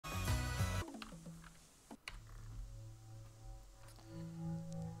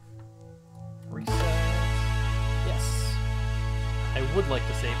would like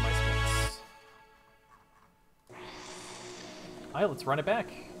to save my splits. Alright, let's run it back.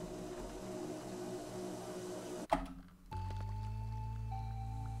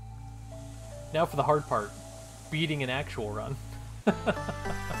 Now for the hard part, beating an actual run.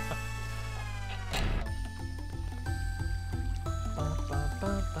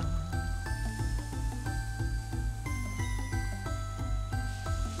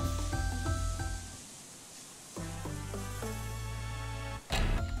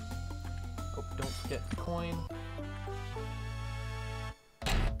 Oh, don't forget the coin.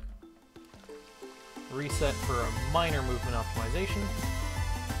 Reset for a minor movement optimization.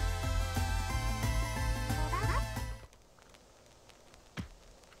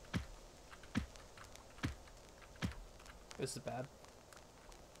 This is bad.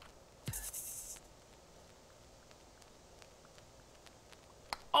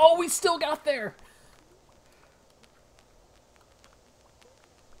 Oh, we still got there!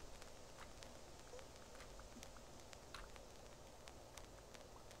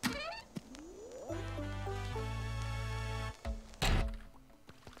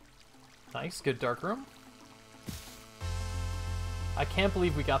 Nice, good dark room. I can't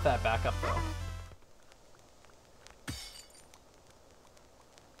believe we got that back up, though.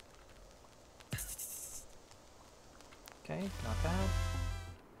 Okay, not bad.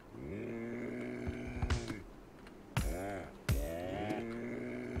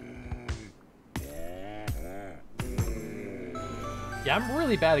 Yeah, I'm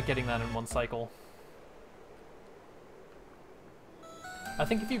really bad at getting that in one cycle. I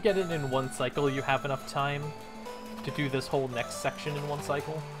think if you get it in one cycle, you have enough time to do this whole next section in one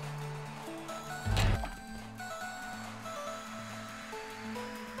cycle.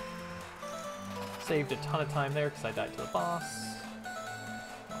 Saved a ton of time there because I died to the boss.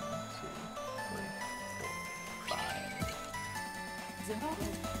 1, 2, 3, 4, 5.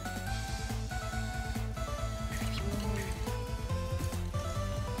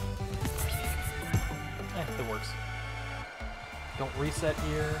 It works. Don't reset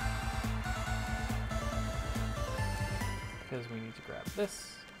here. Because we need to grab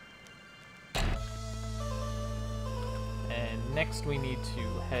this. And next we need to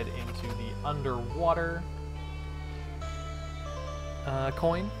head into the underwater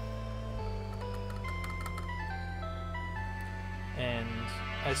coin. And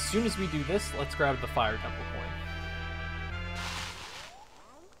as soon as we do this, let's grab the Fire Temple coin.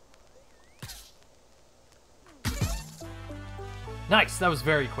 Nice! That was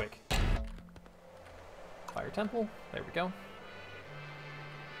very quick. Fire Temple. There we go.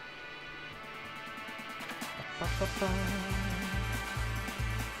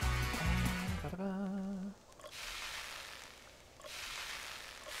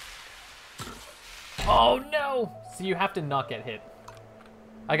 Oh no! So you have to not get hit.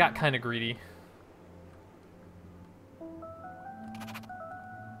 I got kind of greedy.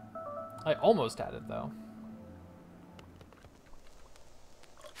 I almost had it though.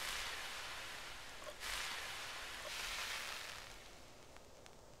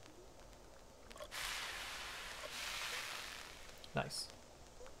 Nice.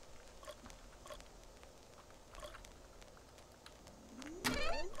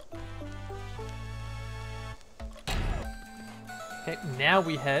 Okay, now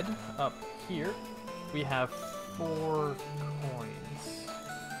we head up here. We have 4 coins.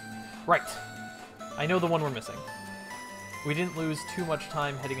 Right. I know the one we're missing. We didn't lose too much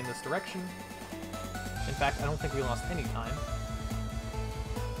time heading in this direction. In fact, I don't think we lost any time.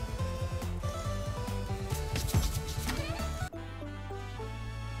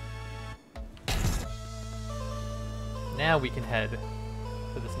 Now we can head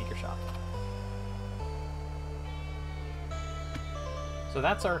to the sneaker shop. So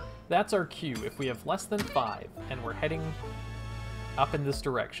that's our cue. If we have less than 5 and we're heading up in this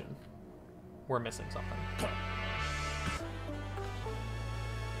direction, we're missing something.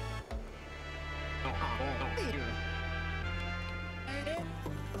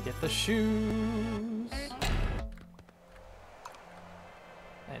 Get the shoes.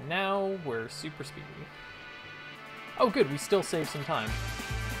 And now we're super speedy. Oh good, we still saved some time.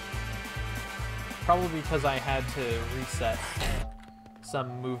 Probably because I had to reset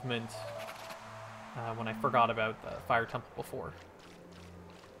some movement when I forgot about the Fire Temple before.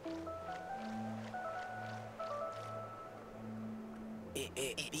 Head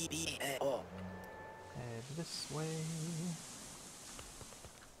this way.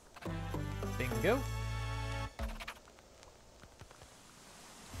 Bingo.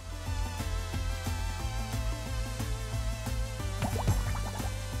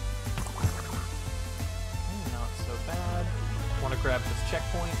 Grab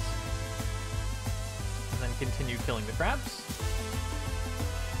checkpoint, and then continue killing the crabs.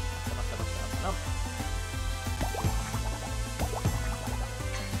 Up.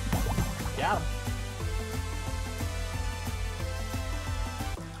 Got him.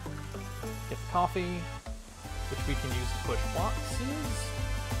 Get the coffee, which we can use to push boxes,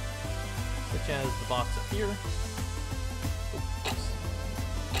 such as the box up here. Oops.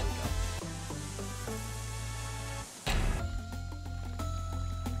 There we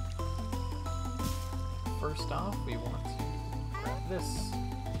go. First off, we want to grab this.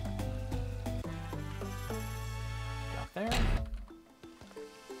 Got there.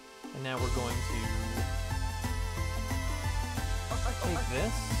 And now we're going to take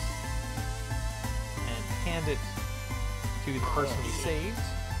this and hand it to the person we saved.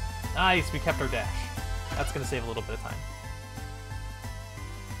 Nice, we kept our dash. That's going to save a little bit of time.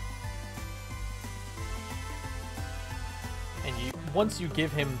 And once you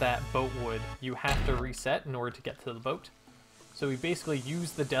give him that boat wood, you have to reset in order to get to the boat. So we basically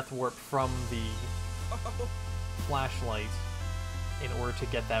use the death warp from the flashlight in order to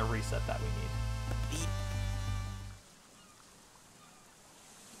get that reset that we need.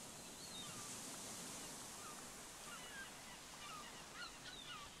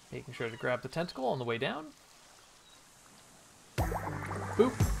 Making sure to grab the tentacle on the way down.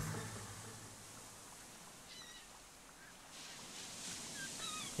 Boop.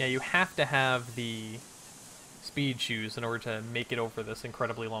 Yeah, you have to have the speed shoes in order to make it over this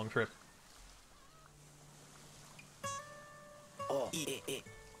incredibly long trip. One,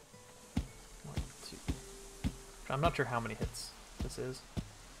 two. I'm not sure how many hits this is.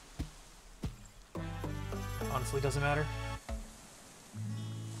 Honestly, doesn't matter.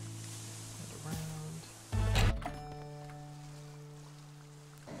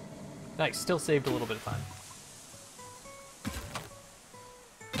 Nice, still saved a little bit of time.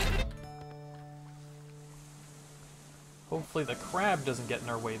 Hopefully the crab doesn't get in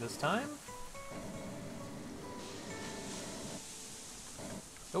our way this time.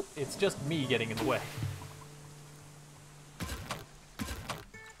 Nope, it's just me getting in the way.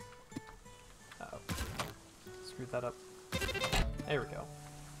 Uh-oh. Screwed that up. There we go.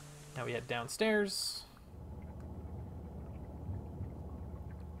 Now we head downstairs.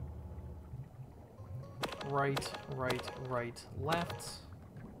 Right, right, right, left.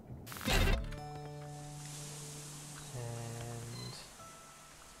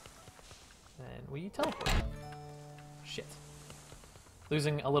 And then we teleport. Shit.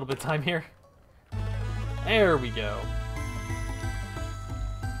 Losing a little bit of time here. There we go.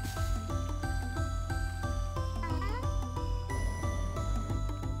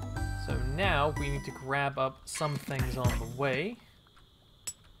 So now we need to grab up some things on the way.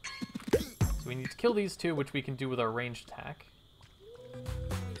 So we need to kill these two, which we can do with our ranged attack.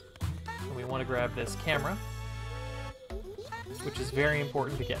 And we want to grab this camera, which is very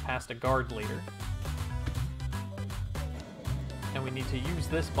important to get past a guard later. And we need to use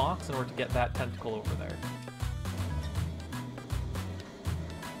this box in order to get that tentacle over there.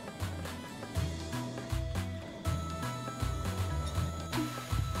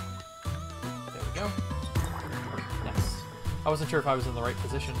 There we go. Nice. I wasn't sure if I was in the right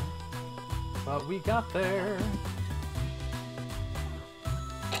position, but we got there.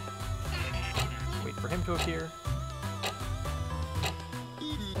 Wait for him to appear.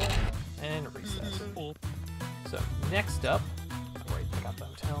 And reset. So next up, right, I got the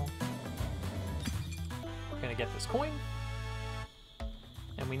hotel. We're gonna get this coin.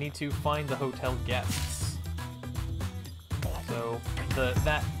 And we need to find the hotel guests. So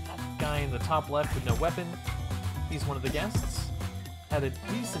that guy in the top left with no weapon, he's one of the guests. Had a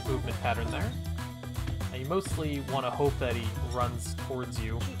decent movement pattern there. Now you mostly want to hope that he runs towards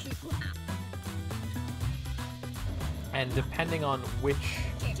you. And depending on which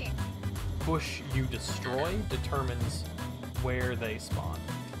bush you destroy determines where they spawn.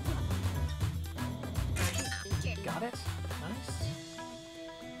 Got it? Nice.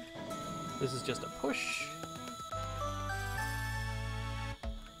 This is just a push.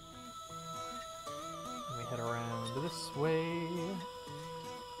 And we head around this way. 1,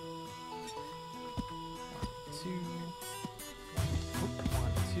 2. Oop,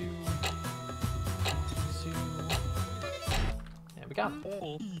 1, 2. 2. And we got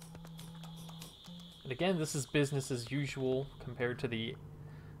it. And again, this is business as usual compared to the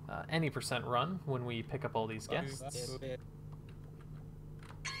any percent run when we pick up all these guests. Go.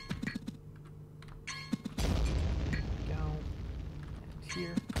 And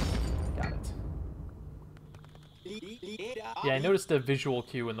here. Got it. Yeah, I noticed a visual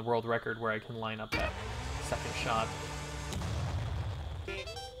cue in the world record where I can line up that second shot.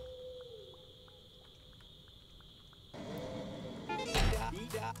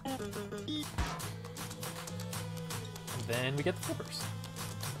 And then we get the flippers.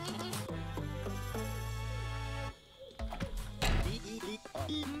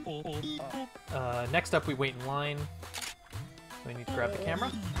 Next up, we wait in line. We need to grab the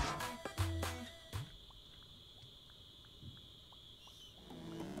camera.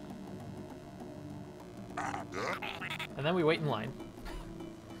 And then we wait in line.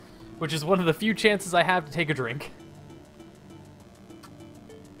 Which is one of the few chances I have to take a drink.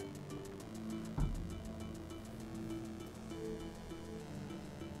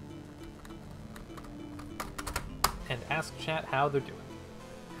 And ask chat how they're doing.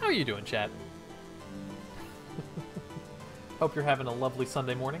 How are you doing, chat? Hope you're having a lovely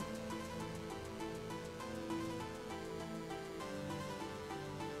Sunday morning.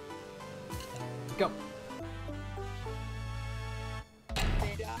 And go.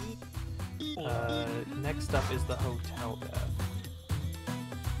 Next up is the hotel death.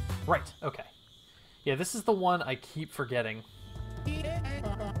 Right, okay. Yeah, this is the one I keep forgetting.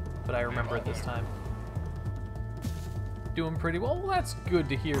 But I remember it this time. Doing pretty well. Well, that's good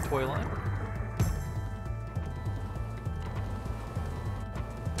to hear, Toyline.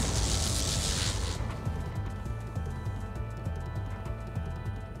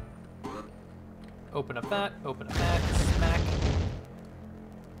 Open up that, smack.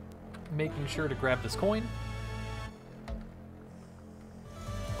 Making sure to grab this coin.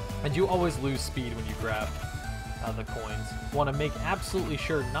 And you always lose speed when you grab the coins. Want to make absolutely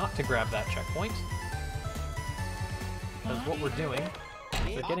sure not to grab that checkpoint. Because what we're doing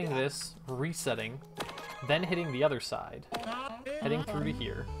is we're getting this, resetting, then hitting the other side, heading through to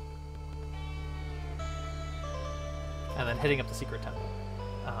here, and then hitting up the secret temple.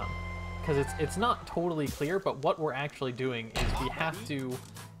 Because it's not totally clear, but what we're actually doing is we have to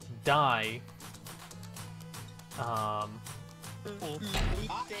die. I'm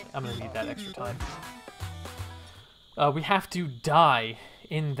gonna need that extra time. We have to die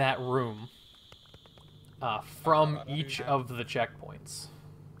in that room from each of the checkpoints.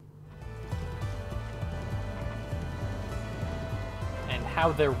 And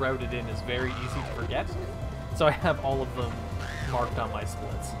how they're routed in is very easy to forget, so I have all of them marked on my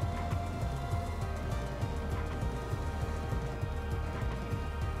splits.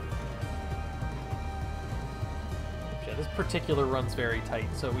 This particular run's very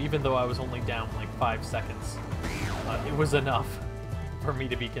tight, so even though I was only down like 5 seconds, it was enough for me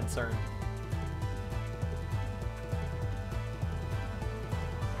to be concerned.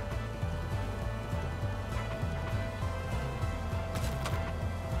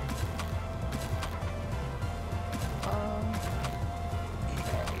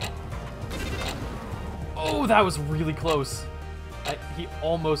 Oh, that was really close. He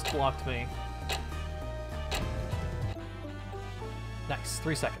almost blocked me. Nice,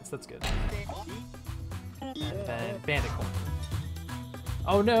 3 seconds, that's good. And then bandit coin.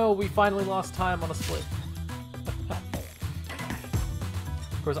 Oh no, we finally lost time on a split.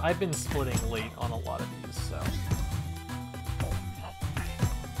 Of course, I've been splitting late on a lot of these, so...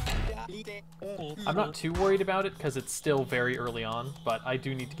 I'm not too worried about it, because it's still very early on, but I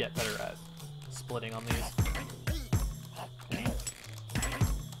do need to get better at splitting on these. Okay.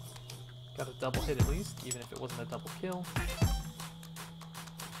 Got a double hit at least, even if it wasn't a double kill.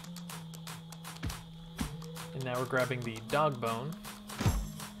 And now we're grabbing the dog bone.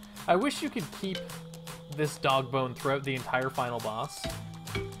 I wish you could keep this dog bone throughout the entire final boss,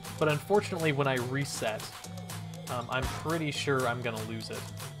 but unfortunately when I reset, I'm pretty sure I'm gonna lose it.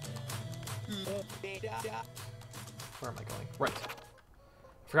 Where am I going? Right.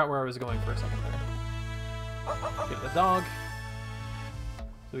 I forgot where I was going for a second there. Get the dog, so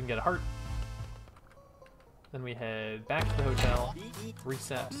we can get a heart. Then we head back to the hotel,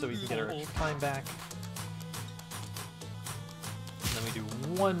 reset so we can get our extra time back. And then we do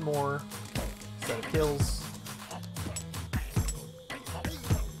one more set of kills.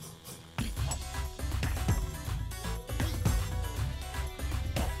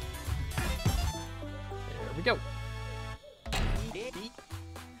 There we go.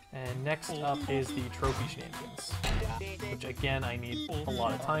 And next up is the trophy shenanigans, which again I need a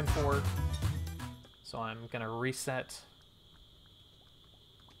lot of time for. So I'm gonna reset.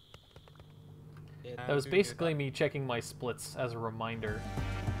 That was basically me checking my splits as a reminder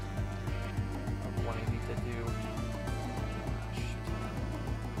of what I need to do.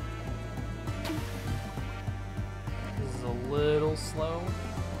 This is a little slow.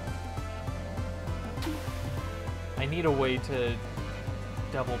 I need a way to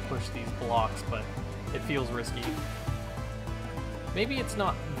double push these blocks, but it feels risky. Maybe it's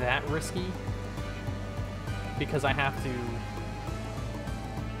not that risky, because I have to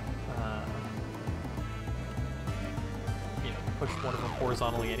push one of them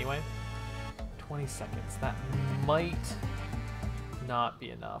horizontally anyway. 20 seconds. That might not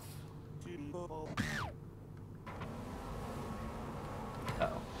be enough.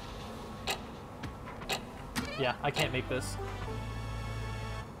 Uh-oh. Yeah, I can't make this.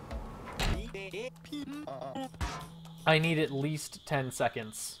 I need at least 10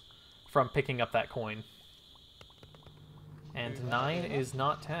 seconds from picking up that coin. And 9 is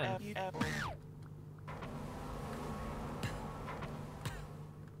not 10.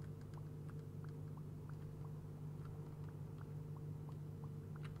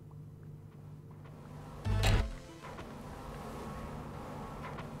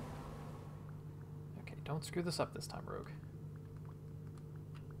 Okay, don't screw this up this time, Rogue.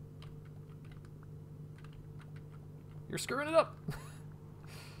 You're screwing it up!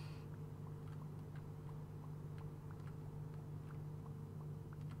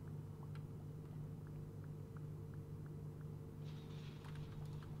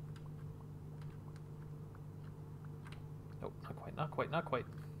 Nope, not quite, not quite, not quite.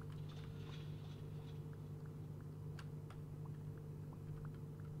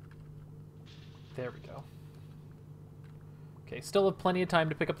 There we go. Okay, still have plenty of time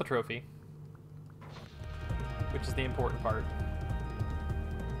to pick up the trophy. Which is the important part.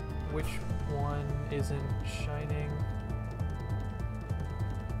 Which one isn't shining?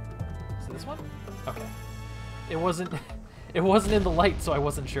 Is it this one? Okay. It wasn't in the light, so I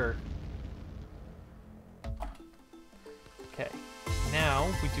wasn't sure. Okay. Now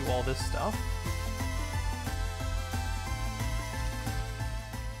we do all this stuff.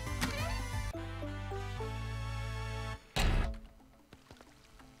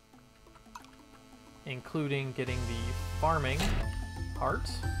 Including getting the farming part.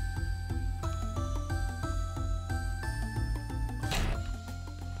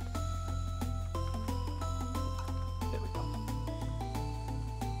 There we go.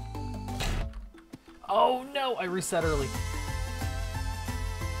 Oh no, I reset early.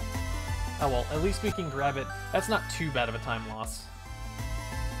 Oh well, at least we can grab it. That's not too bad of a time loss.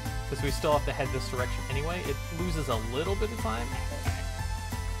 Because we still have to head this direction anyway. It loses a little bit of time,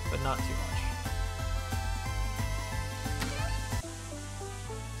 but not too much.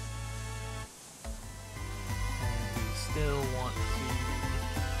 Still want to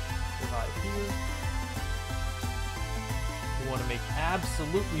survive here. You want to make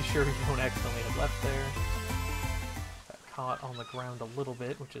absolutely sure you don't accidentally have left there. Got caught on the ground a little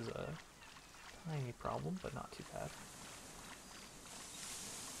bit, which is a tiny problem, but not too bad.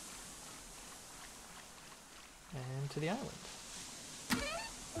 And to the island.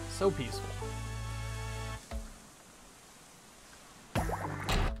 So peaceful.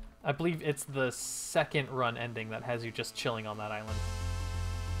 I believe it's the second run ending that has you just chilling on that island.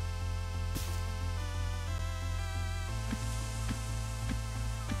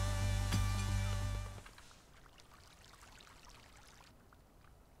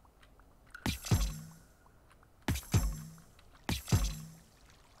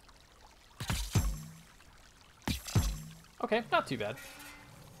 Okay, not too bad.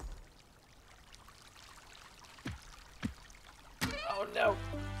 Oh no!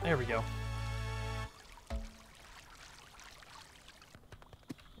 There we go.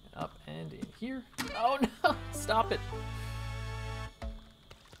 Up and in here. Oh no! Stop it!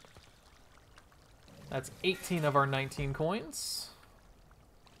 That's 18 of our 19 coins.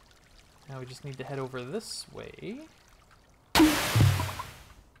 Now we just need to head over this way.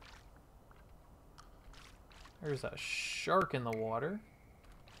 There's a shark in the water.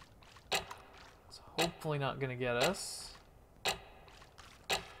 It's hopefully not gonna get us.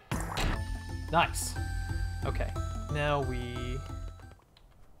 Nice. Okay, now we...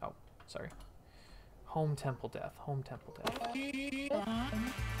 Oh, sorry. Home temple death. Home temple death.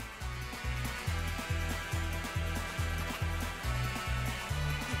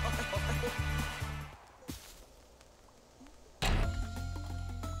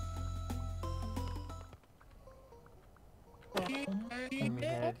 Let me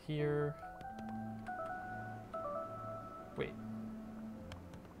head here. Wait.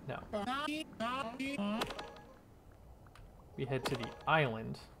 No. We head to the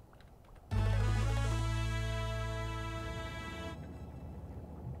island.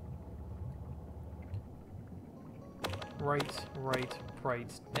 Right, right,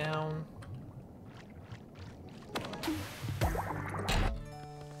 right, down.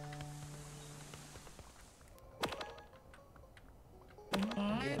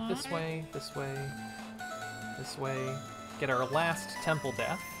 Yeah, this way, this way, this way. Get our last temple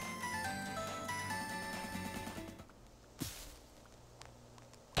death.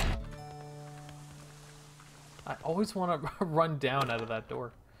 I always want to run down out of that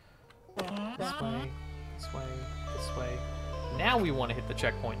door. This way, this way, this way. Now we want to hit the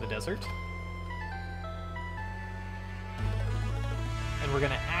checkpoint in the desert. And we're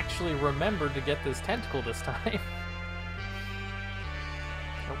going to actually remember to get this tentacle this time.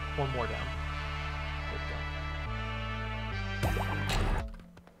 Oh, one more down. There we go.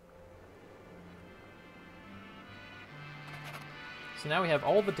 So now we have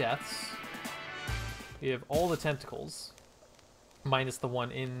all the deaths. We have all the tentacles. Minus the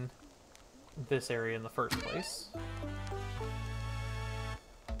one in this area in the first place.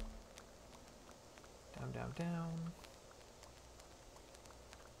 Down, down, down.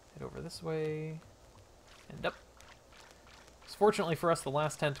 Head over this way. And up. So fortunately for us, the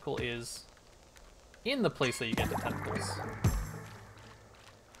last tentacle is in the place that you get the tentacles.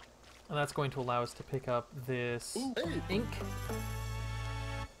 And that's going to allow us to pick up this ink.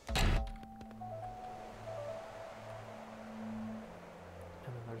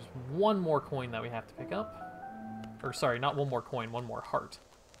 And then there's one more coin that we have to pick up. Or sorry, not one more coin, one more heart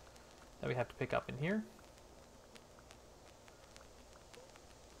that we have to pick up in here.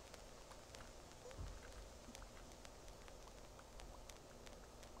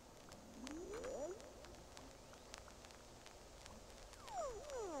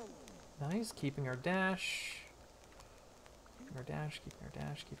 Nice, keeping our dash. Keeping our dash, keeping our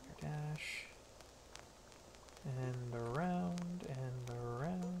dash, keeping our dash. And around, and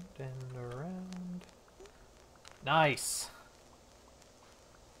around, and around. Nice!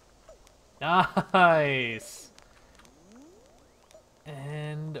 Nice!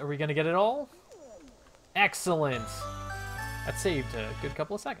 And are we gonna get it all? Excellent! That saved a good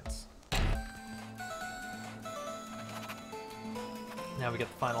couple of seconds. Now we get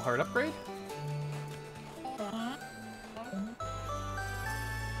the final heart upgrade.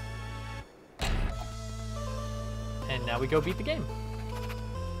 And now we go beat the game.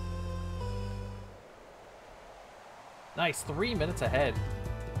 Nice, 3 minutes ahead.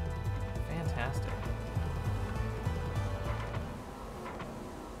 Fantastic.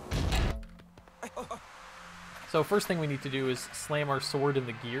 So first thing we need to do is slam our sword in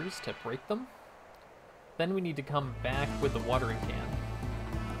the gears to break them. Then we need to come back with the watering can.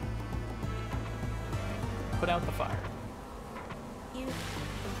 Put out the fire.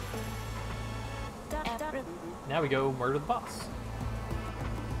 Now we go murder the boss.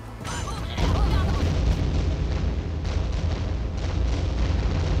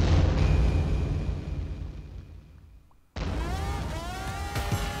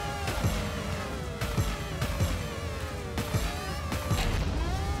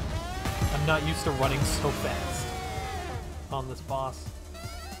 I'm not used to running so fast on this boss.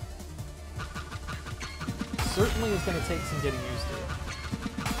 Certainly is going to take some getting used to.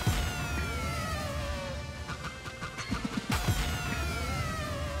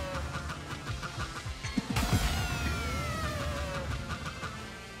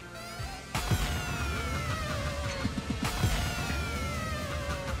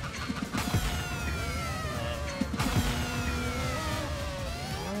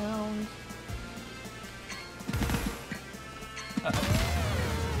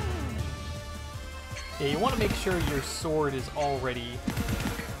 Yeah, you want to make sure your sword is already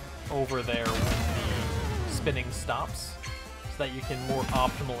over there when the spinning stops, so that you can more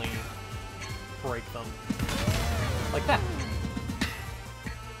optimally break them. Like that.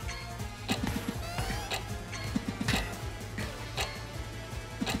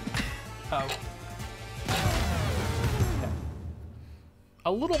 Oh. Okay.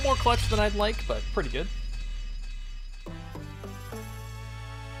 A little more clutch than I'd like, but pretty good.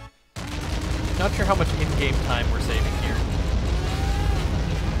 Not sure how much in-game time we're saving here.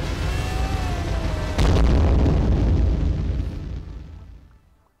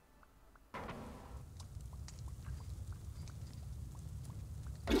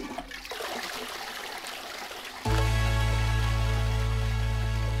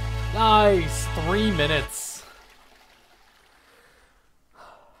 Nice! 3 minutes.